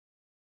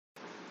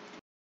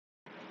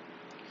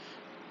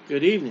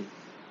Good evening.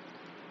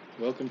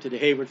 Welcome to the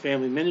Hayward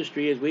Family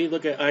Ministry as we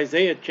look at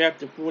Isaiah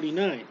chapter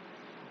 49.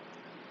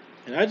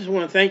 And I just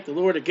want to thank the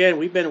Lord again.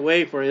 We've been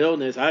away for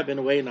illness. I've been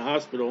away in the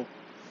hospital.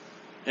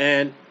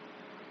 And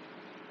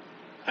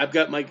I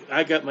got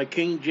my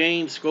King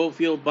James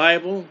Schofield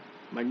Bible,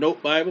 my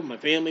note Bible, my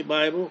family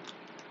Bible,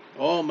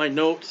 all my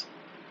notes,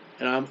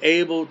 and I'm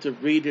able to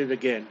read it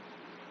again.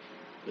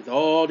 With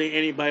all the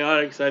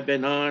antibiotics I've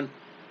been on,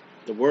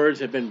 the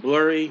words have been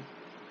blurry.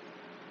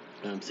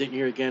 I'm sitting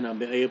here again, I'm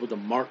able to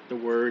mark the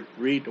word,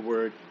 read the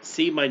word,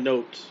 see my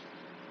notes.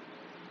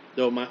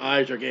 Though my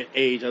eyes are getting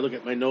aged, I look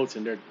at my notes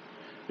and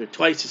they're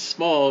twice as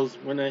small as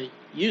when I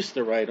used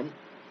to write them.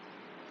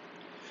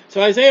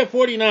 So Isaiah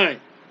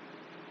 49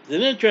 is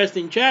an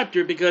interesting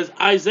chapter because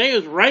Isaiah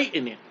is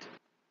writing it.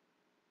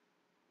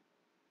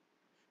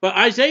 But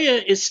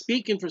Isaiah is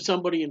speaking for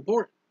somebody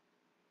important.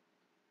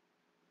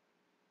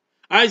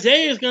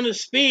 Isaiah is going to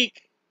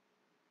speak,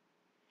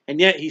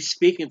 and yet he's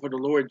speaking for the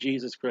Lord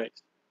Jesus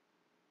Christ.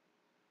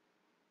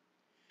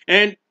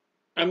 And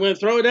I'm going to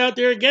throw it out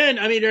there again.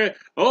 I mean,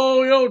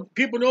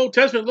 people in the Old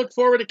Testament look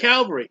forward to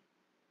Calvary.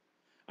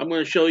 I'm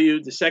going to show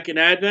you the second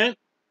advent.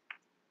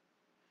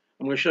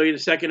 I'm going to show you the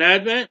second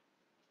advent.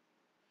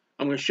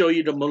 I'm going to show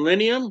you the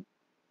millennium.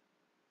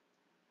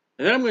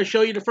 And then I'm going to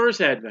show you the first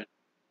advent.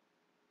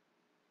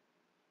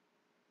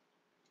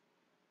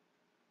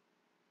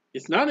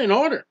 It's not in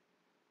order.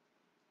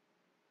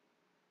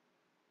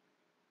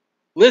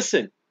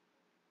 Listen.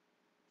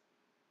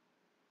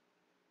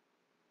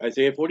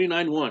 Isaiah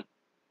 49:1.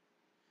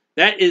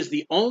 That is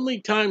the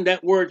only time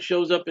that word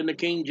shows up in the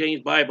King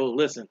James Bible.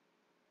 Listen.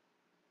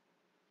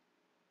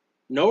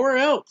 Nowhere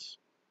else.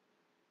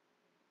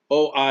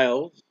 Oh,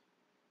 isles.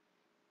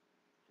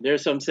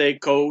 There's some say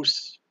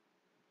coasts.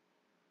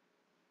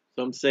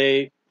 Some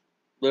say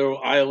little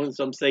islands.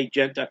 Some say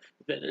Gentiles.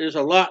 There's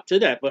a lot to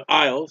that, but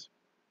isles.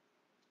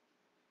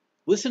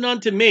 Listen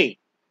unto me.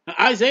 Now,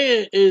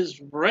 Isaiah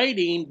is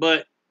writing,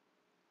 but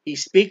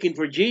he's speaking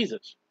for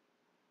Jesus.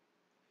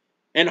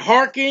 And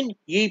hearken,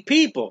 ye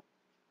people.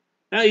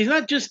 Now, he's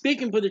not just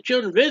speaking for the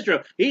children of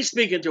Israel. He's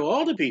speaking to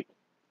all the people.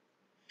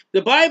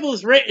 The Bible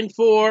is written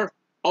for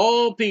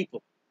all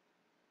people.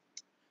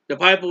 The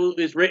Bible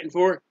is written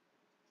for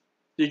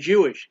the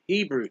Jewish,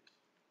 Hebrews.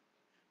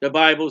 The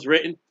Bible is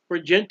written for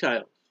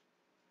Gentiles.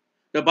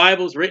 The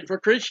Bible is written for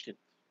Christians.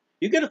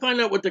 You got to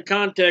find out what the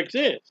context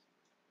is.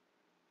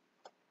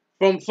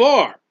 From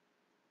far,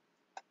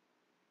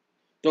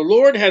 the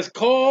Lord has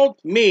called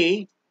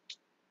me,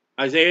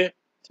 Isaiah,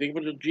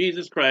 speaking for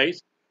Jesus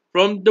Christ,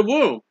 from the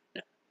womb.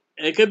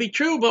 And it could be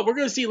true, but we're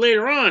going to see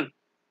later on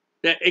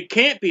that it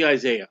can't be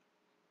Isaiah.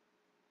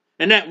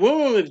 And that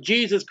womb of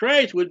Jesus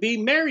Christ would be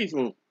Mary's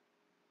womb,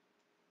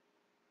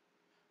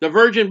 the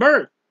virgin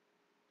birth.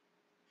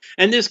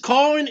 And this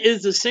calling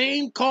is the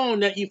same calling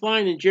that you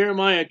find in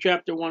Jeremiah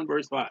chapter 1,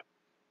 verse 5.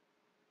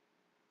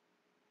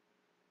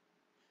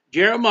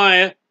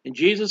 Jeremiah and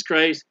Jesus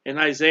Christ and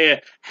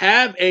Isaiah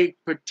have a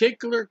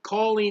particular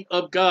calling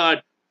of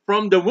God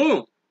from the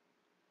womb.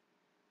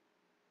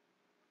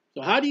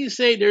 So how do you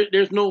say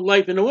there's no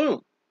life in the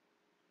womb?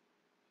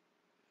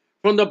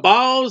 From the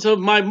bowels of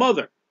my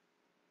mother.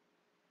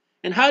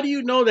 And how do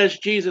you know that's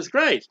Jesus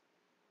Christ?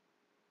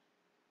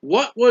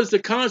 What was the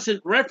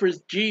constant reference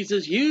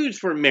Jesus used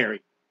for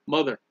Mary,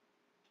 mother?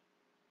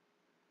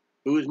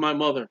 Who is my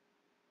mother?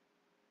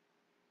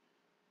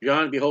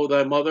 John, behold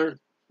thy mother.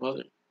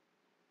 Mother.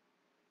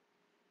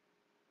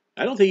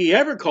 I don't think he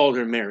ever called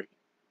her Mary.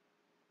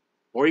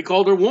 Or he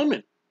called her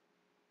woman.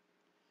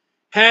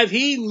 Have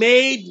he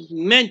made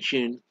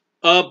mention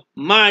of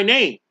my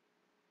name?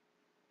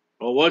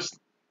 Well, what's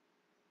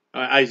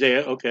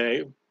Isaiah?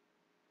 Okay.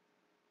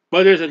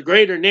 But there's a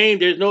greater name.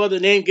 There's no other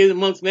name given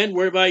amongst men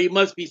whereby you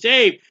must be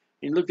saved.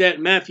 And look at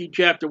Matthew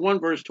chapter 1,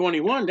 verse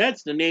 21.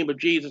 That's the name of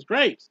Jesus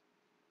Christ.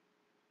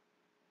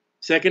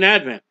 Second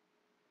advent.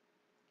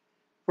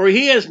 For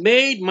he has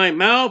made my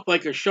mouth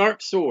like a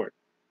sharp sword.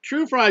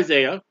 True for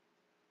Isaiah.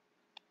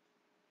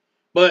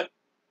 But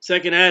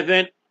second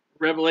advent,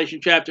 Revelation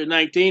chapter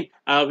 19,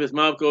 out of his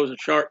mouth goes a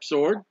sharp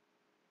sword.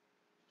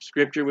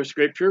 Scripture with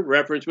scripture,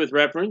 reference with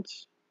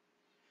reference.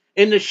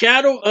 In the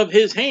shadow of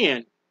his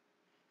hand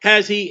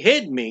has he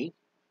hid me,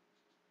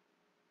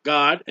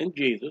 God and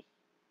Jesus,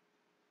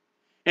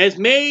 has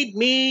made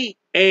me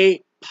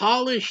a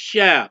polished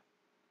shaft.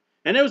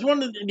 And that was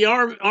one of the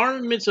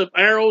armaments of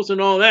arrows and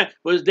all that,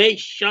 was they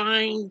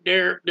shined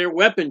their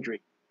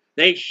weaponry.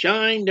 They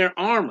shined their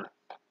armor.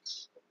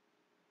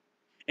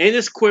 In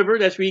this quiver,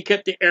 that's where he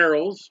kept the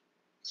arrows,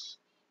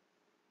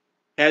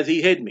 has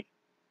he hid me.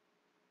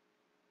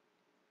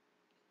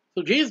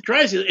 So Jesus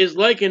Christ is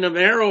like an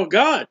arrow of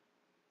God.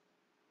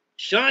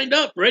 Shined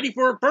up, ready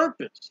for a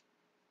purpose.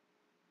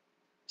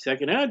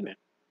 Second advent.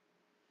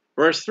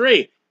 Verse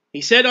 3,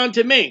 he said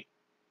unto me,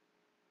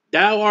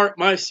 thou art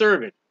my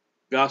servant.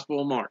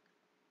 Gospel of Mark.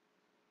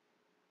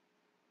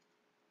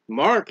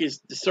 Mark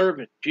is the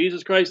servant.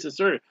 Jesus Christ the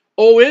servant.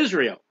 O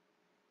Israel.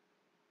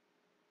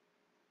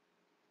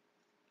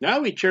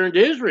 Now we turn to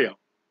Israel.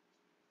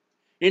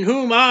 In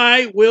whom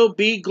I will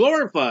be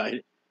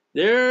glorified.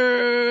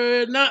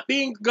 God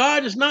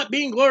is not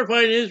being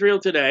glorified in Israel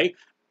today.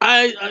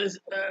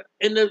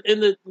 In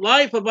the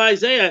life of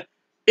Isaiah,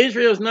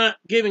 Israel is not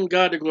giving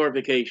God the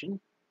glorification.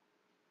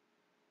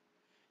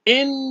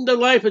 In the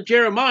life of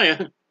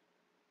Jeremiah,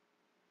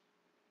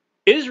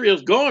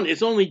 Israel's gone.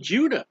 It's only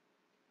Judah.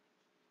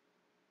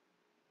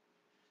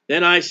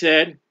 Then I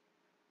said,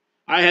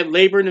 I have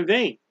labored in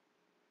vain.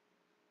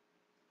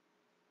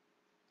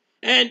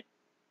 And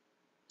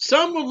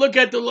some will look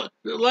at the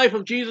life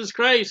of Jesus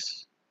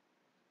Christ.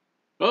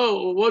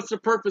 Oh, what's the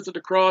purpose of the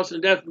cross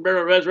and death and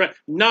burial and resurrection?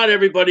 Not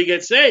everybody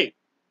gets saved.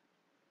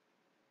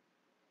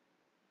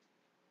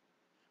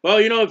 Well,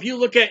 if you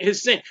look at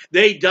his sin,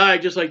 they die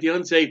just like the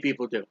unsaved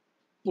people do.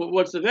 Well,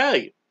 what's the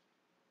value?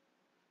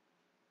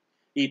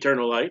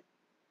 Eternal life.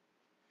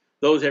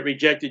 Those that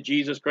rejected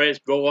Jesus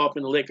Christ go off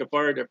in the lake of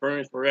fire that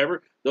burns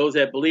forever. Those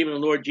that believe in the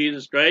Lord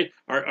Jesus Christ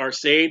are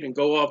saved and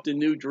go off to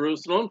New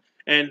Jerusalem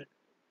and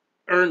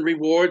earn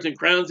rewards and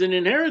crowns and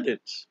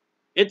inheritance.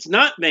 It's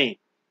not vain.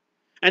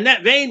 And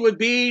that vain would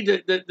be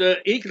the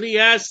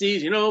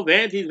Ecclesiastes,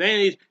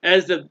 vanities,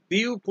 as the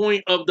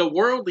viewpoint of the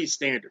worldly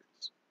standards.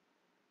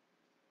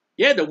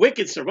 Yeah, the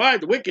wicked survive,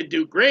 the wicked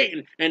do great,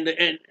 and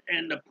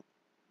the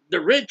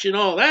rich and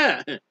all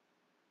that.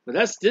 But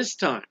that's this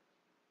time.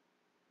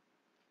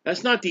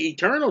 That's not the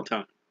eternal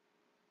time.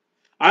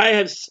 I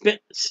have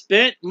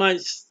spent my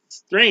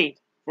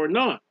strength for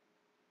naught.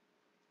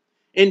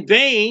 In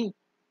vain,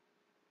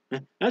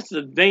 that's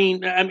the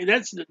vain,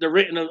 that's the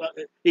written of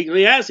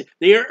Ecclesiastes.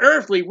 The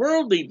earthly,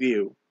 worldly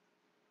view.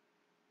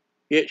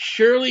 Yet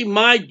surely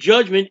my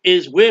judgment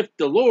is with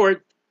the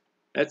Lord.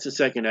 That's the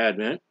second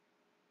advent.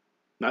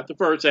 Not the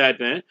first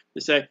advent.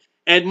 The second.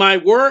 And my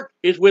work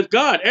is with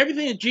God.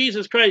 Everything that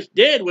Jesus Christ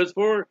did was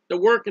for the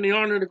work and the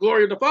honor and the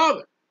glory of the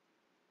Father.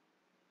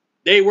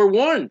 They were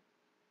one.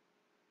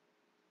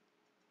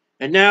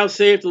 And now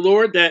saith the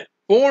Lord that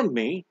formed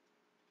me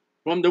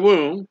from the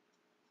womb.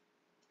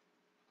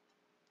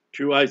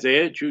 True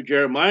Isaiah, true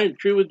Jeremiah, and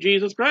true with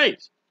Jesus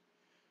Christ.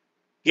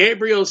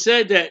 Gabriel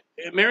said that,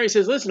 Mary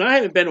says, listen, I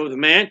haven't been with a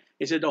man.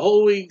 He said, the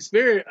Holy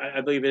Spirit,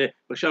 I believe in it,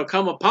 but shall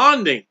come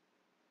upon thee.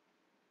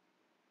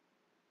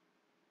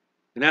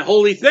 And that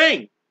holy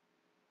thing,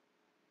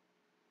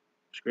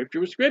 scripture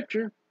was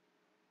scripture,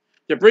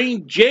 to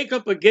bring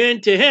Jacob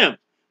again to him.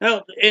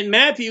 Now, in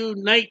Matthew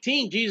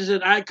 19, Jesus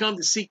said, I come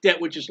to seek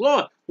that which is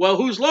lost. Well,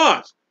 who's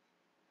lost?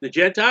 The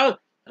Gentiles?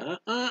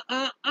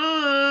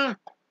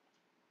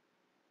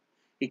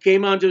 He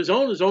came unto his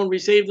own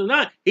received him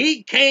not.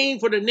 He came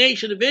for the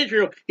nation of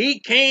Israel. He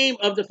came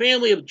of the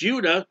family of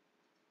Judah,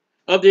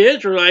 of the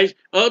Israelites,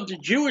 of the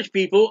Jewish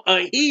people,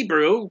 a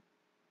Hebrew.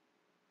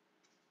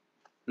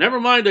 Never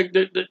mind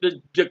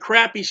the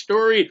crappy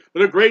story,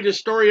 the greatest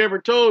story ever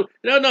told.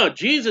 No,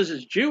 Jesus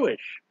is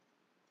Jewish.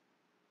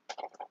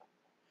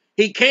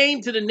 He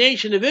came to the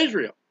nation of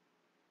Israel.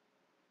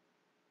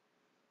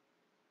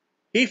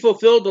 He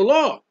fulfilled the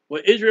law,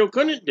 what Israel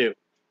couldn't do.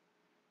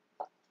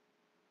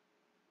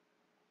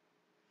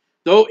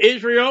 Though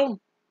Israel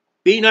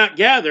be not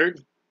gathered,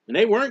 and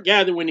they weren't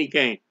gathered when he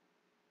came.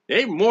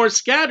 They were more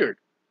scattered.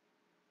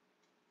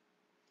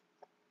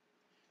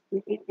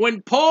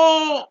 When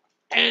Paul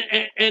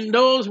and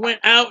those went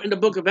out in the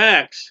book of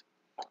Acts,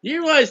 do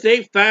you realize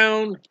they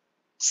found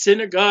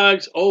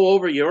synagogues all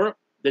over Europe,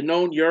 the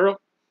known Europe?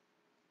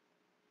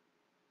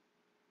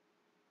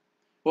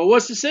 Well,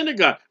 what's the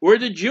synagogue? Where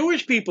the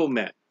Jewish people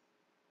met.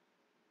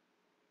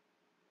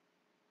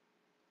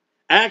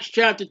 Acts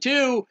chapter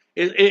 2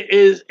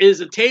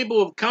 is a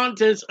table of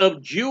contents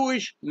of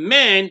Jewish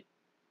men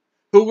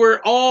who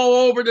were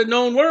all over the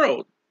known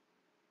world.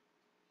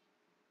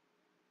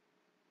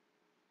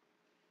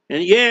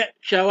 And yet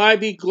shall I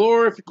be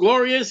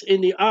glorious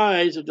in the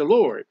eyes of the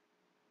Lord.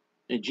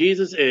 And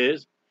Jesus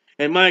is,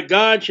 and my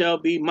God shall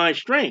be my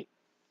strength.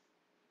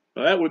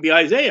 Well, that would be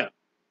Isaiah.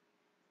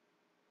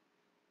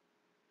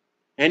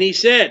 And he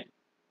said,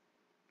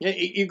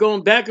 you're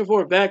going back and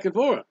forth, back and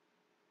forth.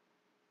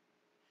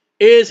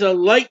 It is a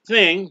light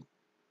thing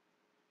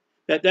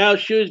that thou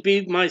shouldst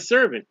be my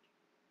servant,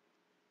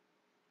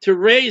 to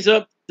raise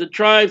up the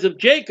tribes of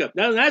Jacob.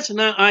 Now, that's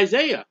not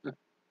Isaiah.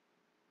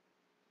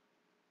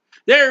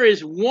 There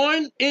is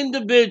one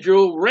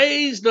individual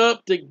raised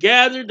up to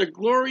gather the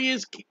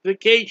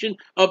glorification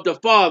of the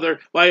Father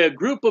by a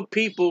group of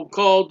people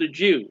called the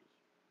Jews,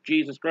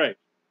 Jesus Christ.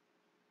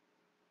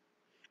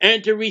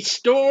 And to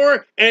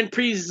restore and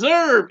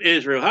preserve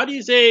Israel. How do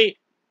you say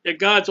that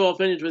God's all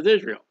finished with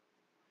Israel?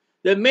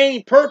 The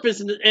main purpose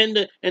and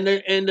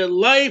the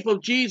life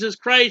of Jesus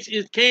Christ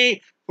came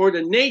for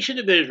the nation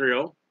of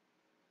Israel,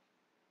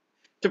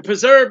 to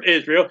preserve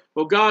Israel.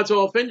 Well, God's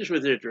all finished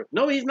with Israel.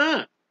 No, he's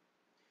not.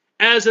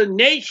 As a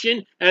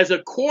nation, as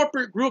a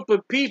corporate group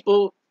of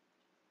people,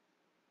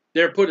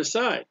 they're put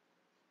aside.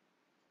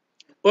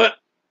 But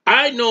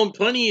I've known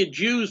plenty of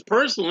Jews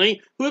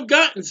personally who have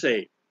gotten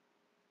saved.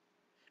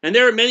 And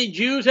there are many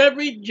Jews who have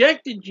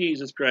rejected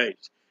Jesus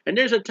Christ. And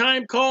there's a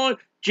time called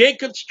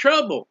Jacob's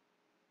trouble.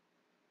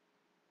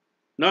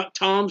 Not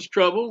Tom's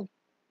trouble.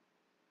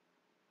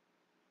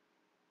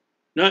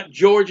 Not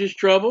George's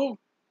trouble.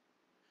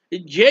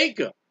 It's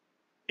Jacob,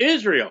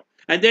 Israel.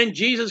 And then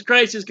Jesus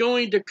Christ is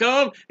going to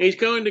come. He's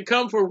going to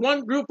come for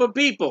one group of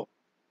people.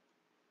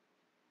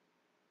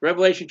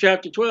 Revelation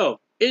chapter 12,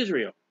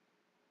 Israel.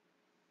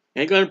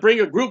 And going to bring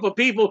a group of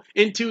people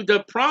into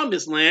the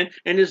promised land,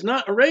 and it's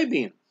not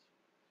Arabians.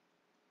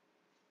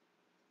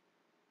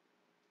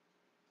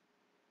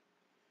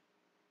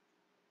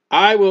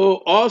 I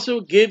will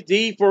also give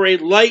thee for a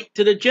light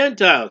to the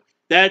Gentiles.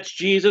 That's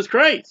Jesus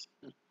Christ.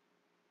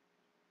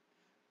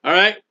 All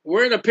right,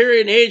 we're in a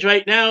period and age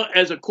right now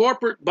as a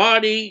corporate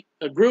body,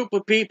 a group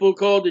of people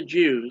called the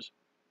Jews.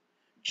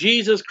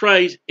 Jesus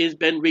Christ has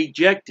been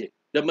rejected.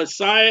 The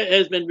Messiah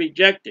has been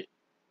rejected.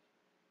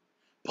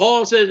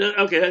 Paul says,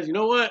 okay, you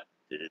know what?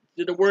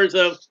 To the words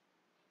of,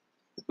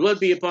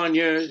 blood be upon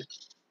yours,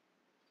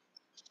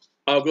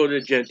 I'll go to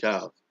the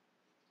Gentiles.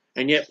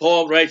 And yet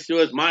Paul writes to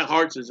us, my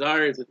heart's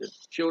desire is that the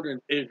children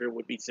of Israel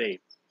would be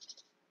saved.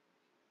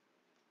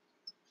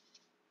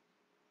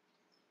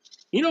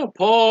 You know,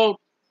 Paul,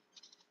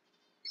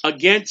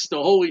 against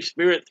the Holy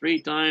Spirit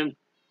 3 times,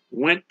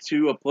 went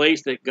to a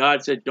place that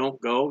God said don't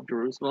go,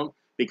 Jerusalem,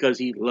 because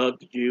he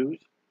loved the Jews.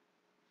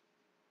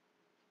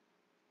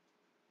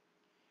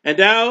 And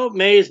thou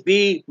mayest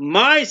be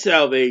my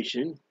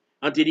salvation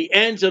unto the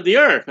ends of the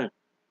earth.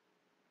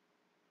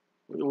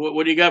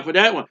 What do you got for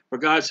that one? For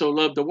God so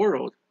loved the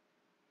world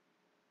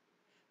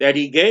that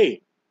he gave.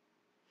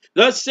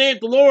 Thus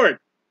saith the Lord,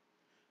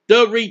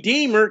 the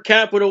Redeemer,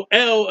 capital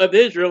L, of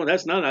Israel,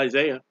 that's not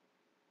Isaiah,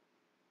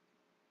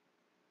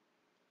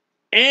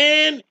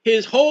 and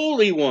his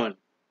Holy One,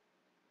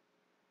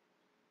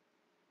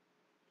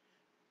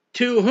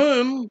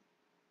 to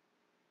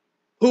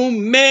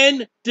whom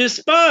men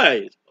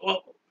despise.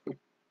 Well,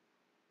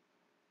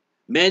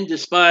 men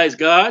despise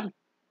God,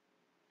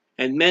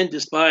 and men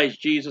despise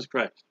Jesus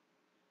Christ.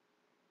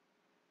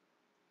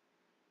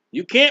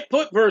 You can't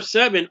put verse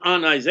 7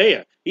 on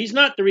Isaiah. He's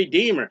not the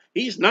Redeemer.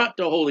 He's not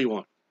the Holy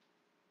One.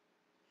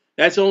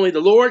 That's only the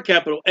Lord,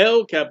 capital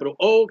L, capital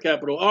O,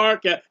 capital R.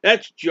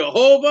 That's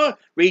Jehovah,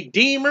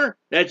 Redeemer.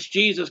 That's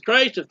Jesus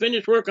Christ, the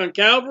finished work on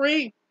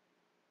Calvary.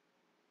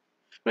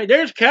 Right,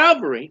 there's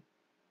Calvary.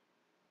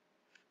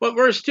 But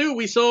verse 2,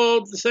 we saw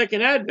the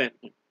second advent.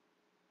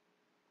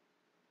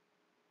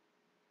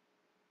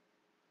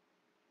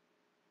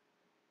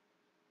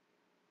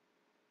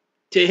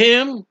 To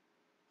him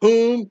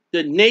whom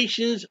the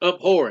nations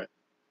abhorreth.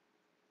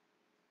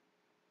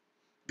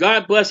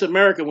 God bless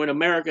America when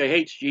America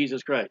hates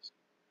Jesus Christ.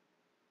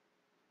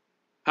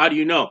 How do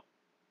you know?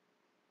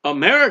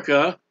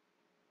 America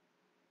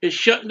is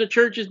shutting the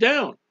churches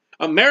down.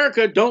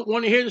 America don't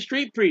want to hear the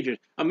street preachers.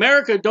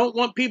 America don't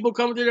want people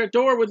coming to their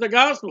door with the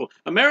gospel.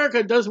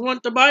 America doesn't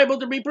want the Bible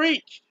to be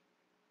preached.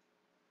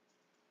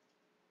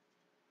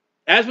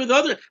 As with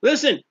others,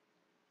 listen,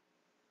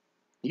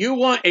 you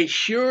want a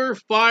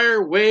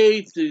surefire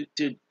way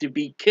to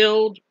be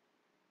killed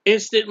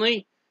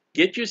instantly?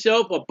 Get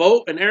yourself a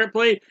boat, an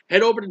airplane,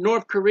 head over to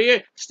North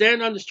Korea,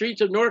 stand on the streets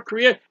of North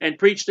Korea, and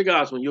preach the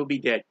gospel. You'll be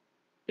dead,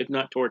 if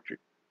not tortured.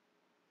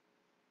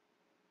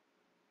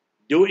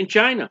 Do it in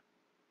China.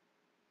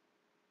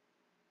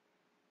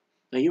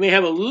 Now, you may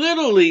have a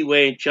little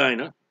leeway in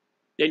China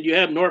than you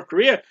have North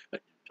Korea.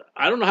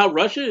 I don't know how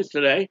Russia is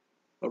today,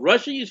 but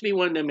Russia used to be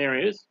one of them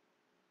areas.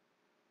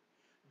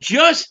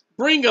 Just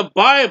bring a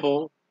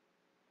Bible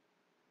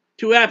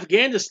to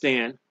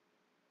Afghanistan,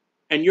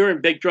 and you're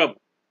in big trouble.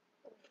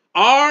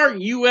 Our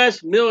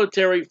U.S.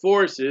 military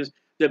forces,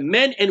 the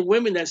men and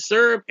women that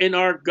serve in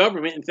our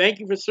government, and thank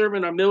you for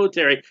serving our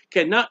military,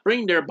 cannot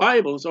bring their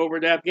Bibles over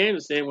to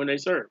Afghanistan when they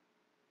serve.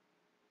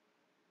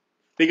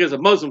 Because the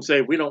Muslims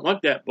say, we don't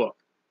want that book.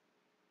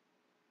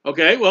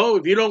 Okay, well,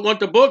 if you don't want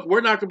the book,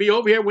 we're not going to be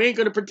over here. We ain't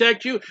going to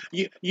protect you.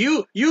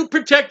 You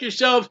protect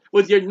yourselves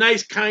with your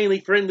nice, kindly,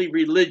 friendly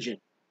religion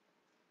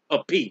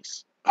of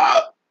peace.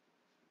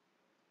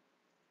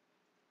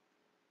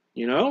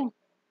 You know?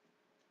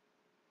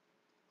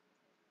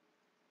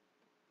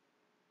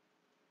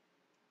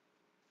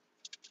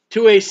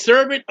 To a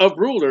servant of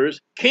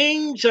rulers,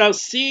 king shall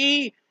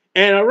see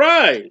and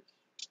arise.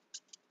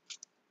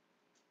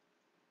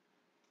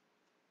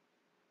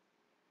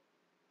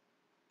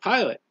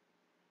 Pilate,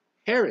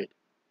 Herod.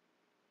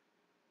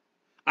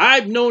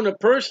 I've known it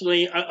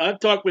personally. I've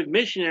talked with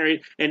missionaries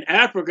in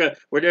Africa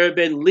where there have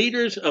been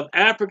leaders of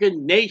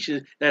African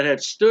nations that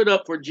have stood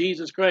up for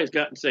Jesus Christ,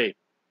 gotten saved.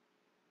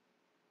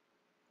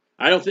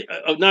 I don't think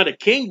of not a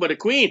king, but a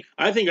queen.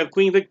 I think of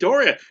Queen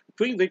Victoria.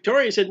 Queen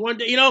Victoria said one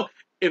day, you know,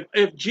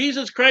 if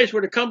Jesus Christ were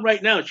to come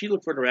right now, she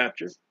looked for the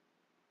rapture.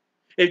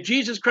 If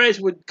Jesus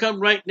Christ would come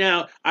right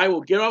now, I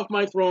will get off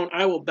my throne,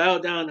 I will bow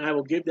down, and I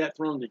will give that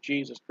throne to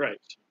Jesus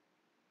Christ.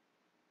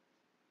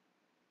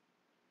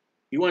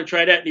 You want to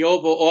try that in the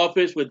Oval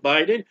Office with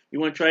Biden? You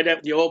want to try that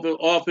in the Oval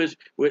Office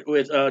with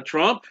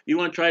Trump? You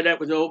want to try that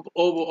with the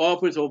Oval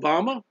Office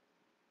Obama?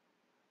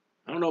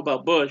 I don't know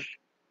about Bush.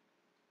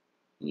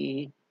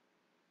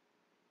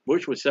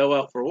 Bush would sell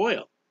out for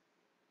oil.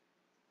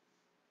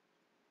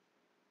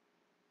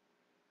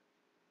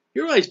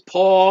 You realize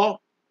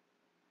Paul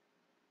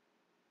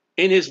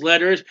in his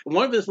letters.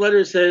 One of his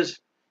letters says,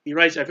 he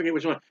writes, I forget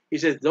which one, he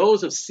says,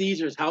 those of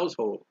Caesar's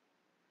household,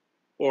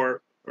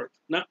 or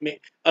not me,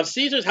 of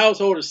Caesar's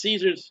household or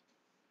Caesar's.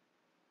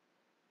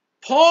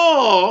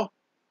 Paul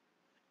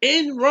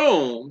in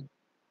Rome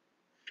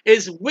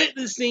is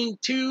witnessing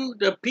to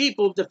the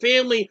people, the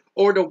family,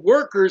 or the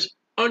workers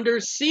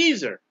under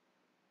Caesar.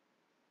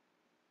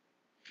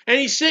 And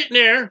he's sitting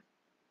there.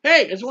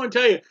 Hey, I just want to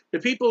tell you, the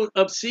people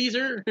of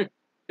Caesar,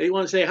 they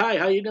want to say, hi,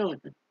 how you doing?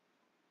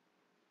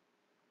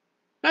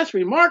 That's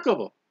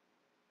remarkable.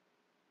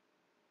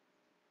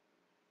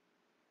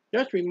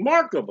 That's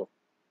remarkable.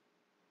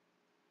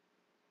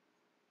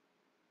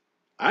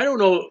 I don't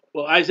know.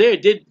 Well, Isaiah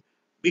did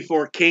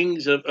before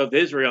kings of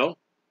Israel.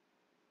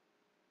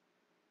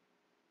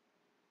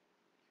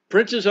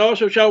 Princes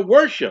also shall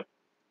worship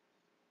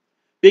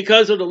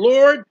because of the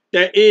Lord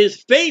that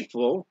is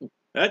faithful.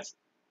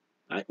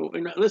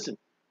 Listen,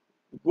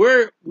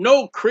 we're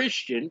no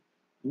Christian,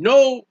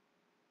 no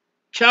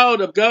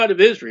child of God of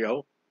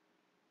Israel,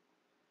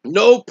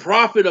 no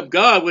prophet of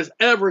God was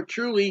ever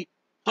truly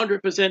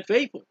 100%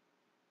 faithful.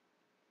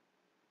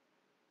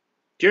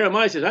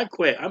 Jeremiah says, I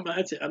quit. I'm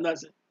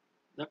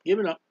not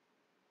giving up.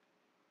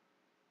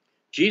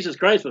 Jesus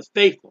Christ was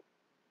faithful,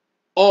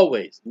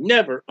 always,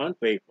 never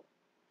unfaithful.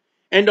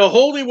 And the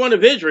Holy One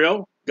of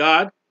Israel,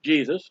 God,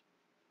 Jesus,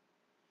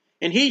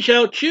 and he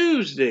shall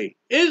choose thee,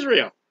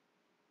 Israel.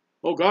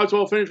 Oh, God's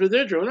all finished with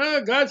Israel.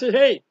 No, God said,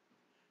 hey,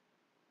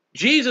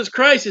 Jesus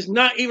Christ is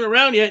not even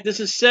around yet. This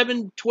is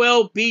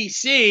 712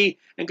 BC.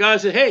 And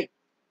God said, hey,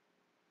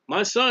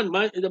 my son,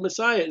 the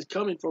Messiah is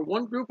coming for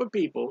one group of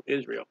people,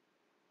 Israel.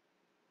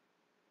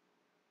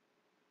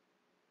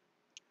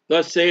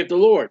 Thus saith the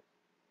Lord.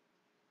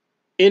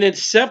 In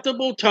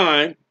acceptable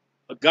time,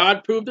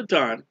 God proved the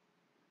time,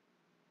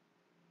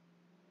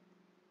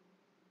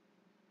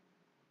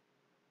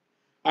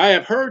 I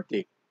have heard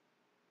thee.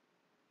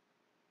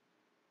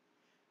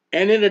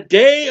 And in a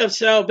day of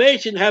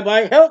salvation have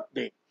I helped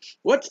thee.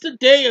 What's the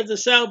day of the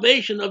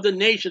salvation of the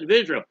nation of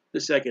Israel? The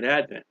second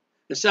advent.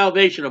 The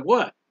salvation of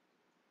what?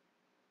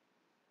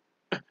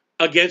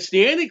 Against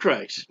the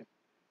Antichrist.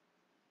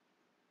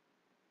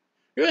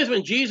 You realize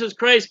when Jesus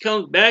Christ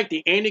comes back,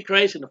 the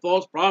Antichrist and the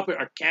false prophet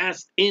are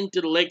cast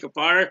into the lake of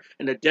fire,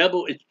 and the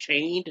devil is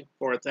chained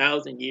for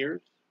 1,000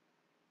 years?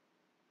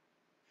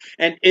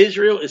 And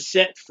Israel is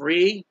set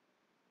free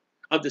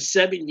of the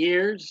 7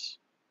 years?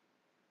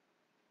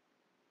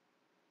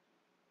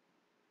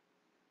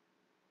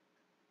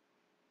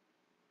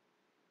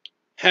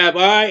 Have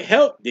I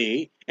helped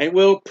thee, and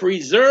will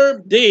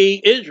preserve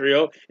thee,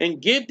 Israel,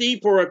 and give thee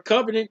for a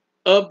covenant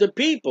of the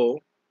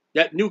people,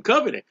 that new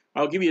covenant.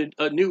 I'll give you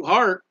a new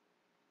heart,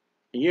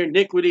 and your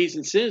iniquities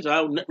and sins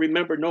I'll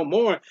remember no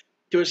more,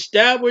 to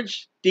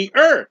establish the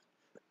earth.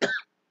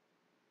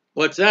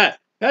 What's that?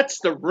 That's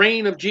the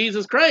reign of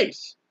Jesus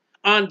Christ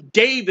on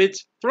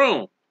David's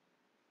throne.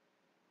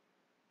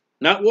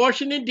 Not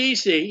Washington,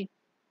 D.C.,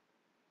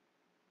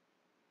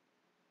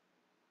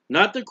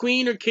 not the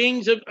queen or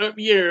kings of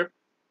Europe,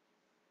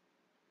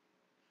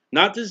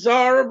 not the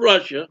Tsar of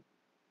Russia,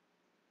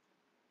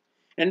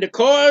 and the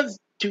cause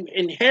to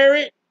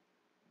inherit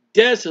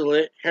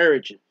desolate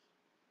heritage.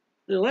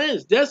 The land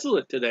is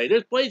desolate today.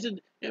 There's places,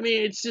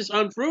 it's just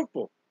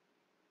unfruitful.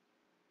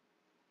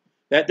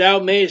 That thou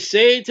mayest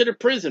say to the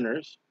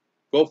prisoners,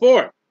 go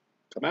forth,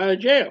 come out of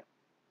jail.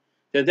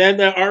 To them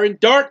that are in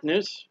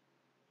darkness,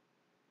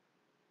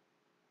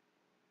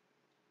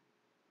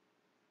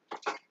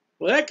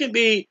 well, that could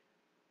be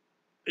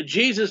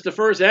Jesus, the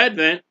first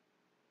advent,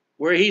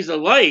 where he's a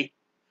light.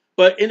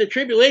 But in the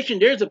tribulation,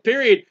 there's a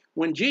period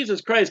when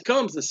Jesus Christ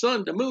comes, the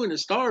sun, the moon, the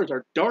stars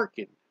are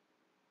darkened.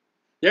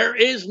 There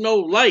is no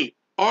light,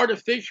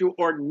 artificial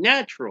or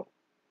natural.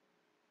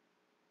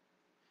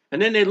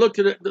 And then they look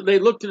to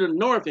the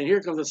north, and here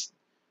comes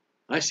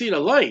I see the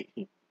light.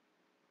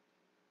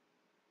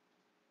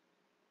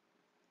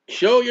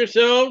 Show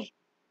yourselves.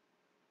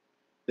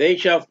 They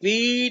shall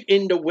feed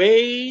in the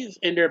ways,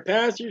 and their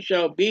pastures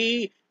shall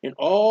be in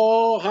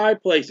all high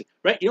places.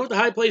 Right? You know what the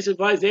high places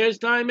of Isaiah's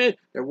time is?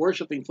 They're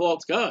worshiping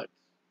false gods.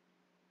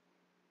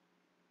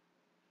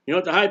 You know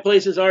what the high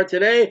places are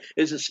today?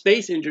 Is the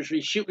space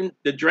industry shooting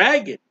the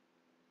dragon.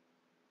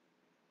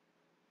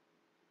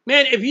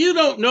 Man, if you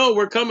don't know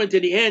we're coming to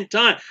the end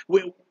time,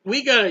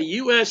 we got a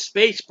U.S.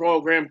 space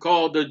program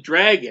called the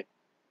Dragon.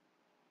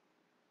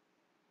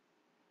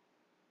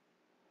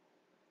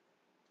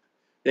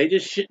 They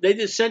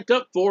just sent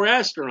up 4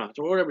 astronauts,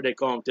 or whatever they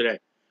call them today.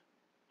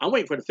 I'm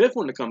waiting for the 5th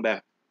one to come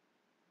back.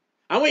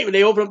 I'm waiting when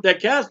they open up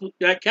that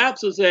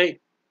capsule, say,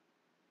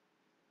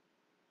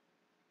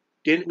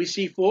 didn't we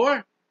see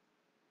 4?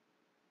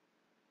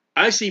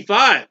 I see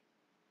 5.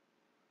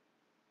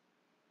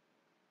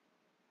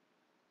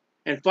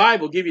 And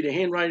 5 will give you the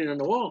handwriting on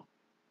the wall.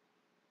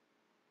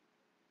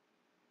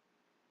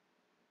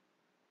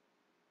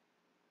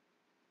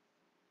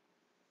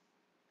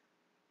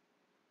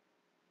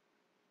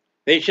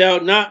 They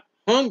shall not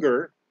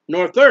hunger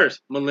nor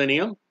thirst,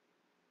 millennium.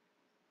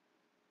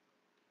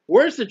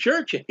 Where's the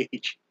church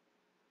age?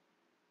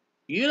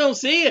 You don't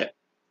see it.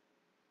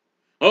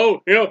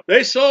 Oh,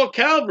 they saw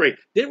Calvary.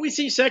 Didn't we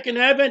see Second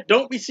Advent?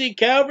 Don't we see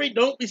Calvary?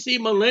 Don't we see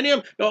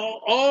Millennium?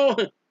 All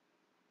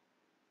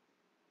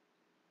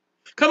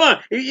come on.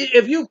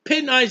 If you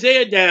pin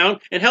Isaiah down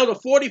and held a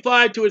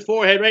 45 to his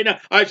forehead right now,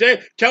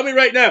 Isaiah, tell me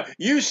right now,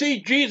 you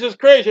see Jesus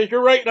Christ as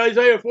you're writing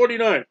Isaiah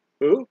 49.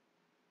 Who?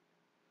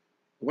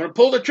 I'm going to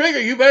pull the trigger.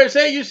 You better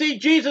say you see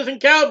Jesus in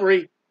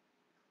Calvary.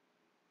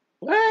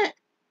 What?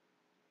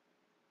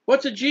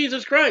 What's a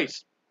Jesus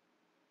Christ?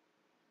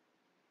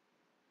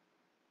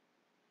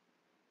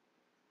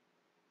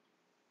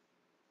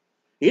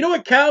 You know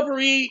what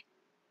Calvary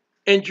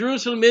and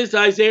Jerusalem is to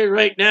Isaiah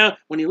right now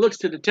when he looks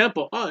to the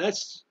temple? Oh,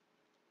 that's...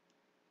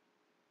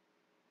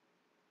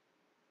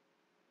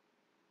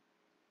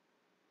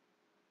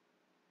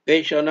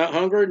 They shall not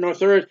hunger nor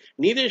thirst,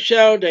 neither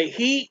shall the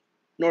heat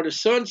nor the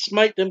sun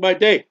smite them by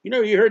day.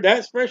 You heard that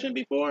expression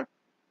before?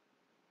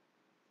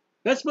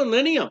 That's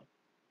millennium.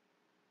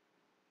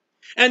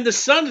 And the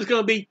sun is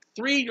going to be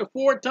 3 to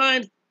 4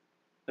 times,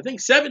 I think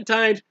 7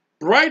 times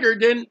brighter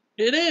than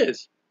it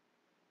is.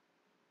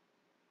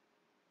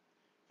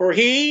 For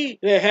he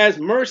that has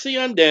mercy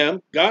on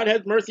them, God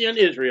has mercy on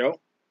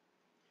Israel,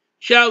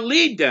 shall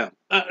lead them.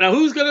 Now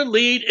who's going to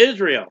lead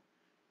Israel?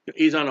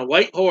 He's on a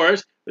white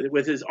horse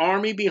with his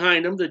army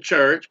behind him, the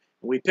church.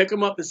 We pick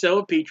him up in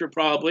Salpetra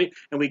probably,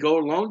 and we go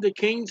along the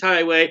King's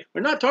Highway.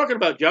 We're not talking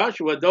about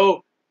Joshua,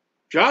 though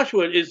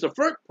Joshua is the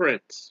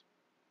footprints.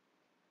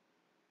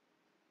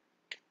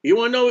 You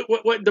want to know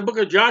what the book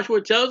of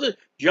Joshua tells us?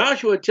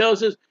 Joshua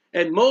tells us,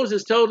 and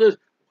Moses told us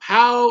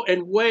how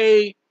and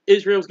way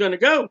Israel's going to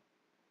go.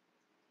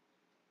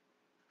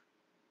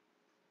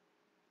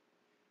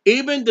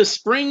 Even the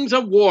springs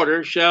of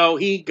water shall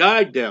he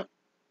guide them.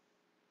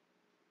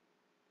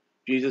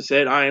 Jesus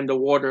said, I am the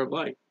water of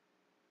life.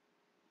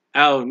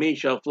 Out of me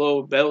shall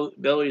flow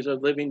bellies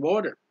of living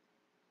water.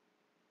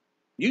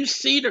 You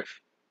see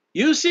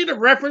the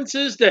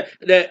references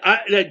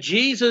that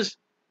Jesus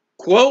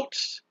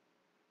quotes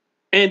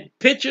and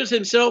pictures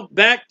himself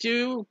back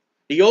to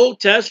the Old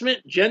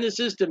Testament,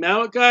 Genesis to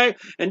Malachi.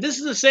 And this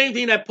is the same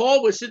thing that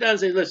Paul would sit down and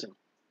say, listen,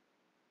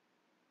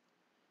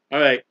 all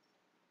right,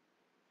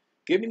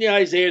 give me the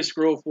Isaiah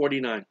scroll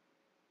 49.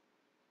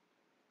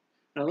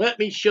 Now let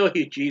me show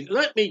you Jesus.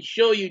 Let me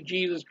show you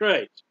Jesus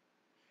Christ.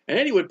 And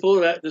then he would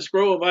pull out the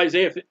scroll of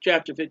Isaiah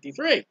chapter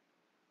 53.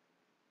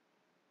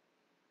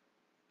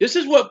 This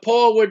is what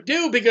Paul would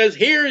do, because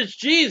here is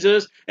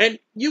Jesus, and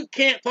you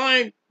can't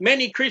find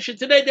many Christians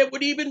today that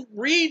would even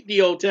read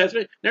the Old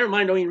Testament. Never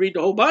mind, don't even read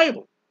the whole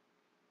Bible.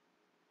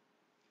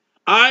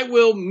 I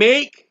will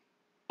make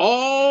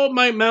all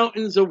my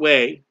mountains a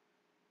way,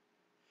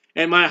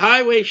 and my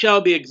highway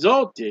shall be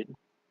exalted.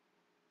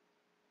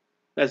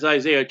 That's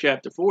Isaiah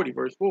chapter 40,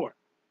 verse 4.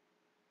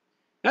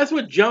 That's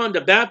what John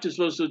the Baptist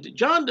was.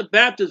 John the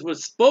Baptist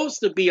was supposed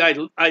to be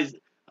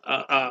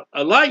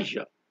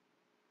Elijah.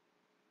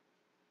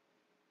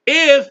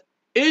 If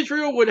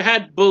Israel would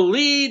have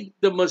believed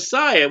the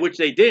Messiah, which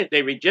they didn't,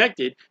 they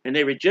rejected, and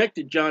they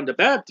rejected John the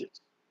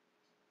Baptist.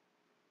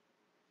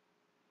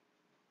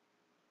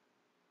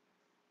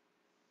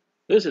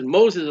 Listen,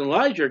 Moses and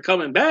Elijah are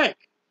coming back.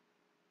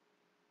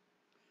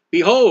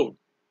 Behold,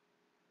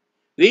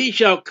 these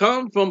shall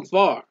come from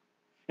far,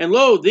 and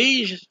lo,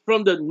 these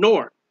from the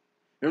north,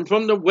 and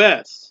from the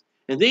west,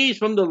 and these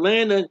from the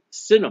land of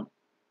Sinim.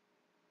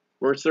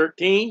 Verse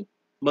 13,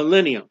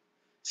 millennium.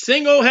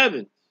 Sing, O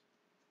heavens.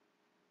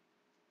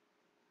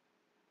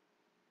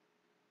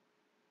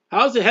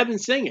 How's the heaven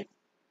singing?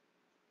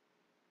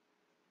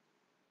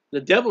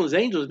 The devil and his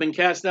angels have been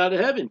cast out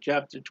of heaven.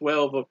 Chapter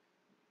 12 of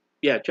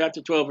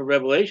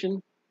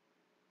Revelation.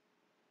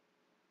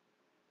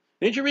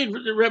 Didn't you read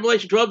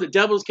Revelation 12? The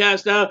devil's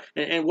cast out,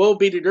 and woe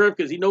be to the earth,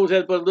 because he knows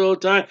that but a little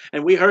time.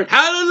 And we heard,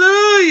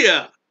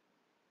 hallelujah!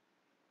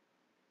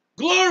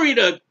 Glory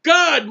to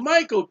God!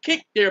 Michael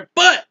kicked their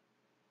butt.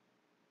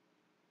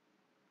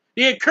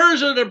 The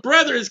accuser of the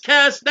brethren is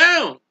cast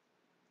down.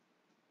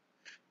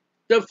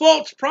 The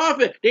false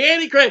prophet, the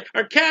Antichrist,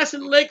 are cast in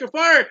the lake of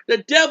fire. The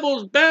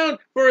devil's bound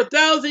for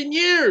 1,000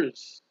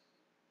 years.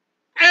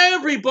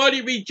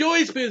 Everybody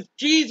rejoice because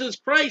Jesus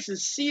Christ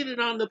is seated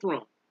on the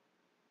throne.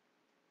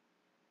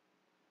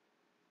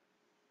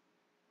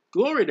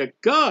 Glory to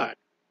God.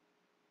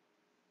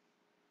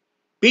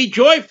 Be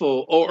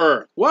joyful, O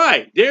earth.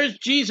 Why? There's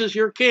Jesus,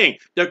 your king.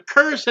 The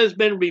curse has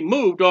been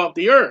removed off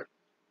the earth.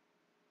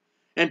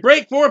 And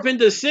break forth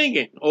into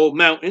singing, O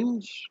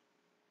mountains.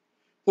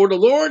 For the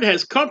Lord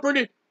has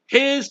comforted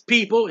his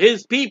people.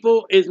 His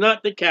people is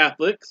not the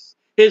Catholics.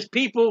 His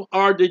people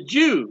are the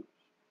Jews.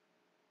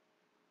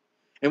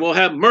 And will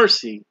have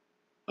mercy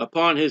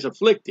upon his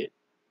afflicted.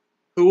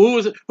 Who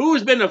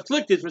has been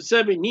afflicted for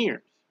 7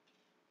 years?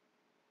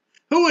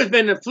 Who has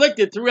been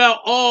afflicted throughout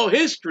all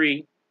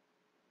history,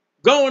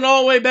 going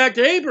all the way back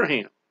to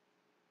Abraham?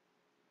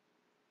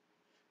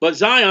 But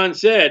Zion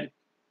said,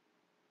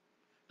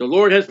 the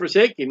Lord has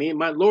forsaken me, and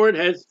my Lord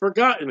has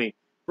forgotten me.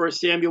 1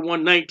 Samuel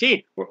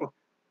 1:19.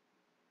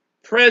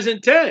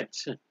 Present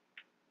tense.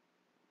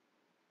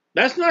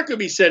 That's not going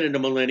to be said in the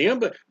millennium,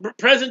 but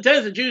present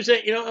tense, the Jews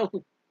say,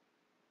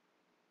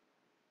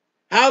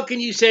 How can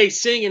you say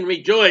sing and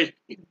rejoice?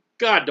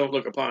 God don't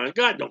look upon us.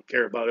 God don't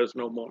care about us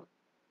no more.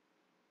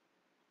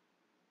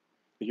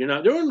 You're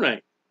not doing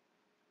right.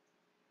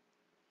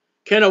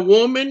 Can a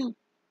woman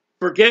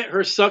forget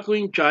her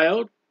suckling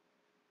child?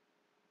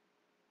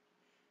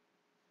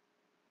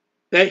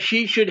 That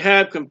she should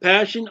have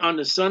compassion on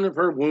the son of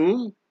her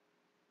womb?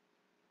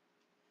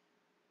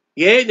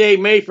 Yea, they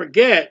may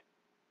forget,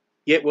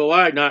 yet will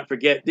I not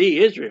forget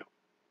thee, Israel.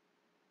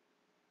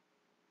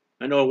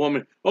 I know a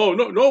woman, oh,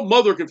 no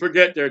mother can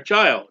forget their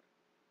child.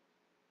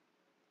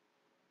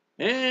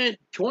 And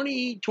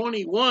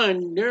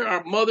 2021, there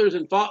are mothers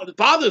and fathers.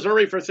 Fathers are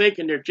already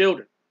forsaking their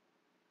children.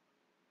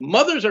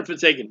 Mothers are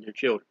forsaking their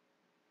children.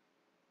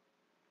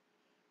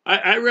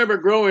 I remember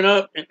growing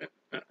up, and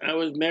I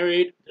was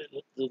married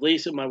to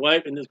Lisa, my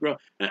wife, and this girl.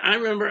 And I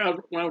remember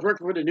when I was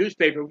working for the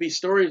newspaper, there would be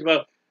stories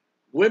about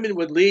women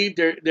would leave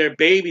their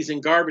babies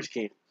in garbage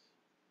cans.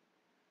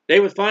 They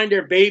would find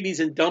their babies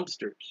in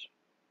dumpsters.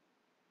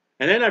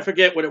 And then I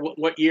forget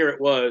what year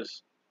it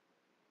was.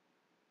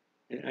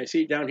 And I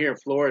see it down here in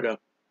Florida.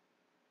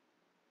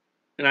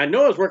 And I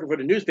know I was working for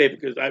the newspaper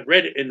because I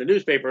read it in the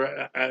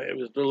newspaper. It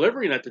was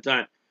delivering at the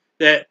time.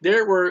 That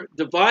there were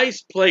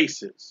devised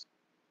places.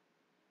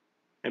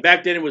 And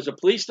back then it was a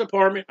police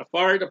department, a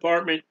fire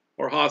department,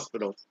 or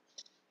hospital.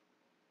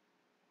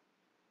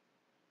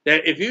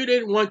 That if you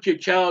didn't want your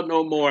child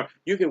no more,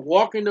 you could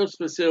walk in those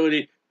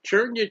facilities,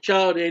 turn your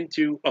child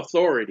into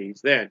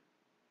authorities then.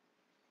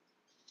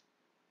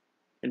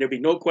 And there'd be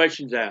no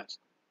questions asked.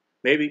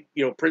 Maybe,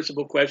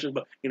 principal questions,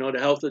 but, the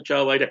health of the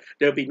child like that.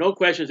 There'll be no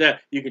questions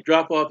asked. You can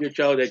drop off your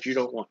child that you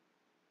don't want.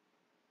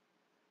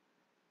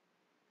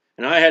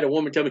 And I had a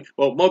woman tell me,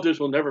 well, mothers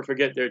will never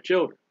forget their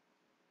children.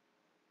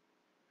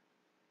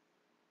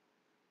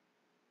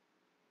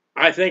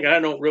 I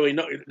don't really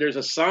know. There's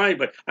a sign,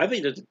 but I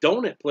think there's a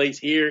donut place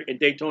here in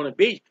Daytona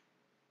Beach.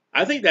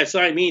 I think that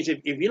sign means if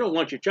you don't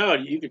want your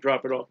child, you can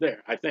drop it off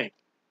there, I think.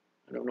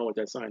 I don't know what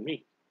that sign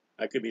means.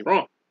 I could be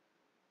wrong.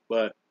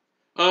 But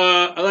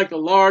I like the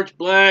large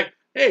black.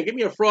 Hey, give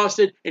me a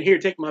frosted, and here,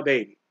 take my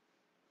baby.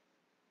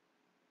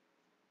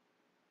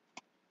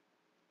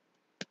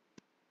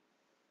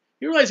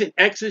 You realize in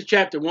Exodus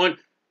chapter 1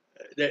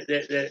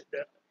 that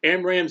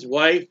Amram's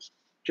wife,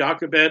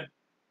 Jochebed,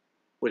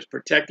 was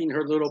protecting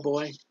her little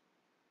boy?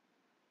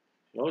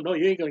 Oh, no,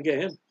 you ain't going to get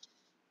him.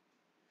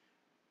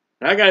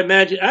 I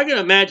can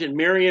imagine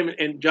Miriam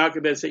and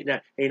Jochebed saying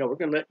that, hey, we're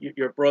going to let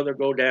your brother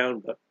go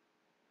down, but,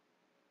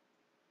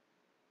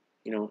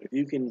 if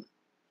you can.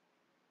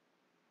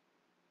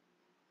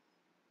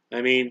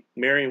 I mean,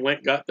 Miriam went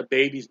and got the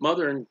baby's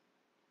mother, and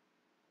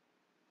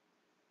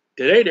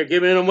today they're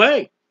giving him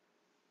away.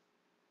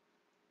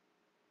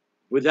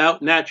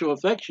 Without natural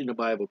affection, the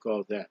Bible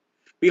calls that.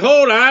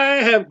 Behold, I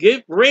have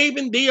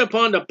graven thee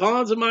upon the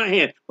palms of my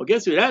hand. Well,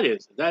 guess who that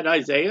is? Is that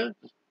Isaiah?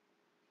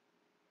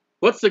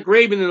 What's the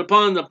graven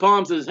upon the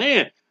palms of his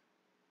hand?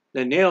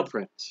 The nail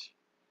prints.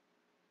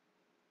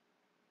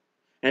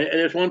 And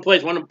there's one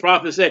place, one of the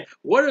prophets said,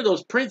 what are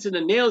those prints and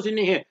the nails in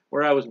your hand?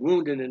 Where I was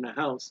wounded in the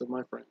house of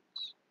my friends.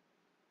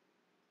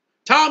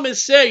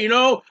 Thomas said,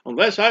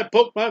 unless I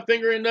poke my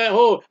finger in that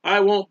hole,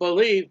 I won't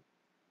believe.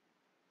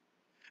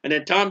 And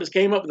then Thomas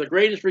came up with the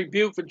greatest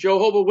rebuke for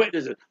Jehovah's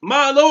Witnesses.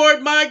 My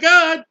Lord, my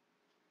God.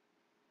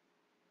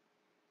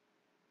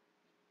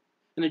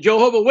 And the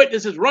Jehovah's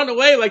Witnesses run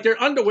away like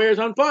their underwear is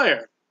on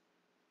fire.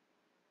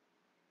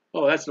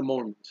 Oh, that's the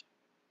Mormons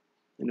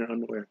in their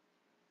underwear.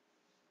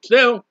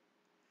 Still,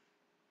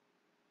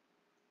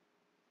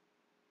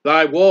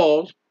 thy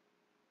walls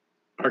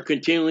are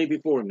continually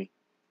before me.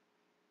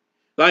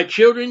 Thy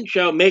children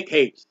shall make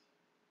haste.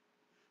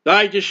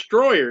 Thy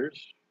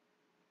destroyers,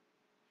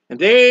 and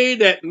they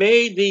that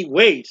made thee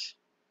waste,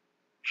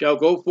 shall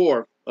go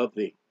forth of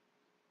thee.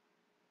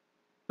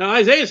 Now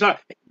Isaiah saw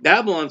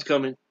Babylon's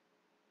coming.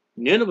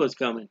 Nineveh's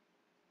coming.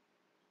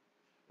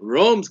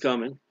 Rome's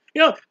coming.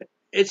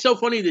 It's so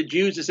funny the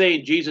Jews to say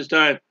in Jesus'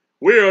 time,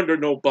 we're under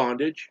no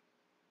bondage.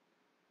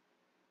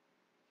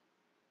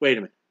 Wait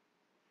a minute.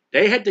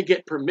 They had to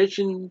get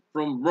permission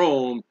from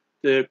Rome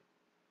to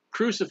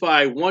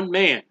crucify one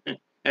man.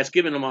 That's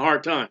giving them a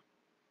hard time.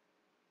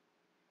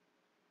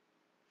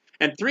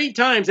 And 3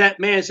 times that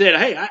man said,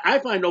 hey, I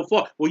find no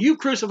fault. Will you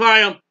crucify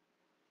him?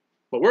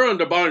 But we're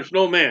under bondage,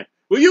 no man.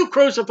 Will you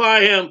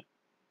crucify him?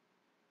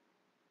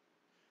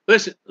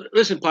 Listen,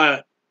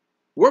 Pilate.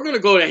 We're going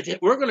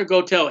to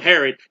go tell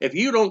Herod, if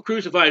you don't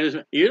crucify this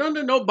man, you're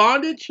under no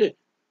bondage.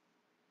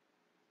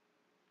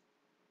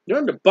 You're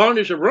under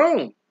bondage of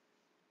Rome.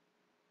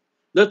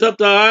 Lift up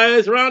thy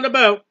eyes round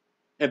about,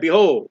 and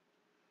behold,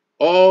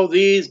 all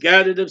these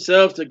gather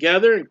themselves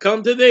together and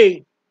come to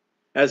thee.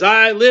 As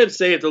I live,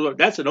 saith the Lord.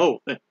 That's an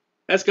oath.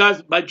 That's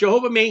God's, by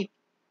Jehovah me.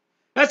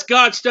 That's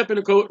God stepping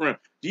the courtroom.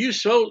 Do you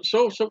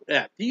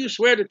do you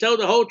swear to tell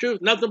the whole truth,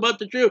 nothing but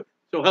the truth?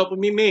 So help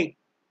me.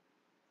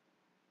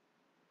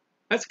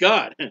 That's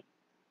God.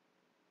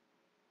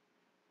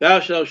 Thou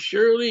shalt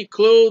surely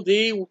clothe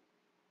thee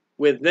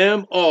with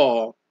them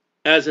all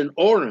as an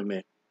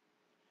ornament,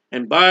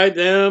 and bind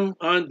them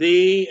on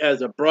thee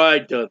as a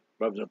bride doth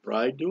From the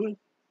bride doing?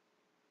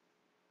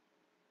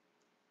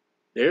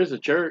 There's the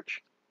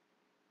church.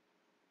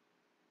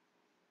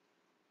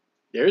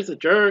 There's the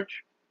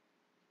church.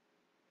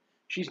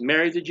 She's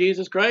married to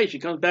Jesus Christ. She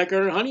comes back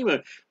on her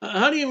honeymoon.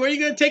 Honey, where are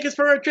you going to take us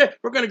for our trip?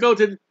 We're going to go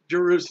to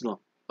Jerusalem.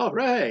 All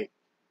right.